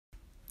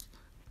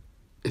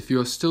If you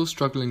are still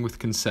struggling with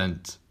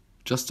consent,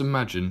 just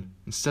imagine,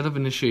 instead of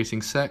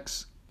initiating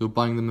sex, you're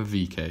buying them a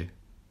VK.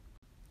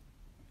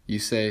 You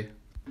say,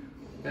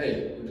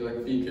 "Hey, would you like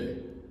a VK?"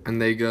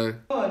 And they go,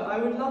 God, I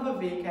would love a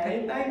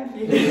VK, thank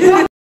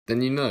you.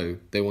 Then you know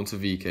they want a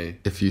VK.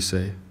 If you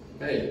say,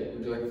 "Hey,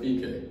 would you like a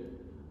VK?"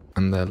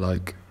 and they're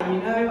like,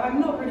 I'm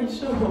not really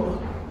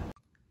sure.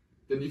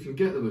 Then you can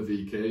get them a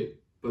VK,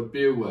 but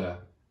be aware,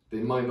 they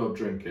might not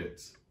drink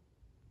it.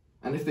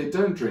 And if they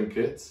don't drink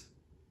it,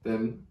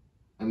 then,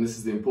 and this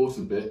is the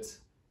important bit,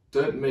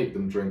 don't make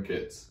them drink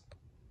it.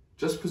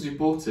 Just because you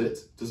bought it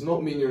does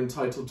not mean you're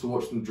entitled to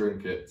watch them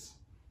drink it.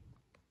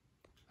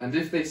 And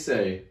if they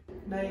say,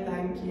 No,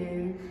 thank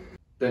you.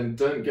 then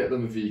don't get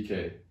them a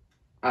VK.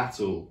 At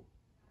all.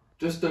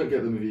 Just don't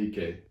get them a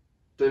VK.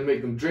 Don't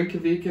make them drink a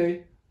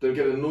VK, don't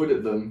get annoyed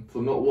at them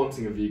for not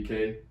wanting a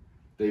VK,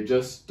 they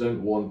just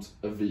don't want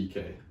a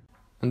VK.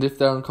 and if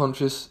they're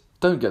unconscious,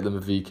 don't get them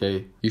a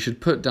VK. You should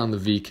put down the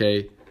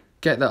VK,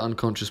 get that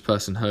unconscious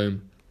person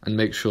home, and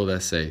make sure they're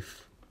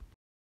safe.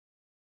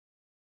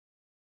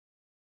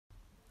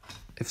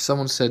 If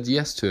someone said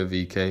yes to a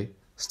VK,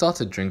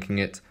 started drinking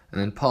it, and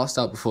then passed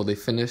out before they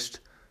finished,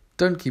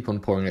 don't keep on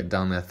pouring it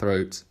down their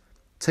throat.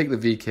 Take the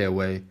VK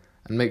away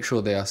and make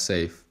sure they are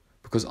safe,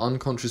 because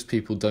unconscious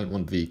people don't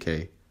want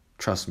VK.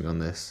 Trust me on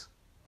this.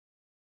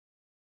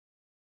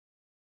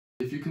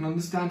 If you can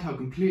understand how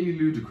completely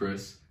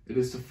ludicrous it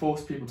is to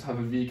force people to have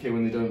a VK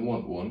when they don't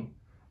want one,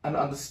 and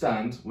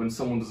understand when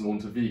someone doesn't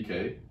want a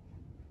VK,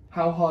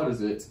 how hard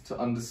is it to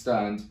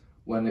understand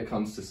when it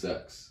comes to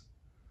sex?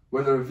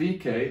 Whether a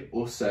VK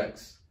or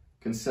sex,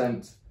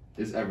 consent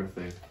is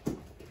everything.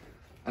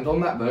 And on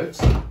that note,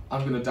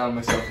 I'm going to down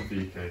myself a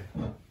VK.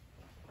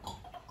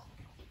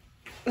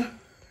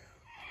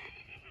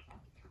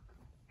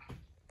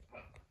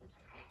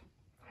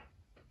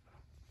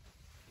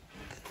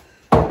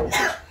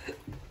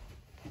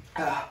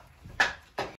 Ah.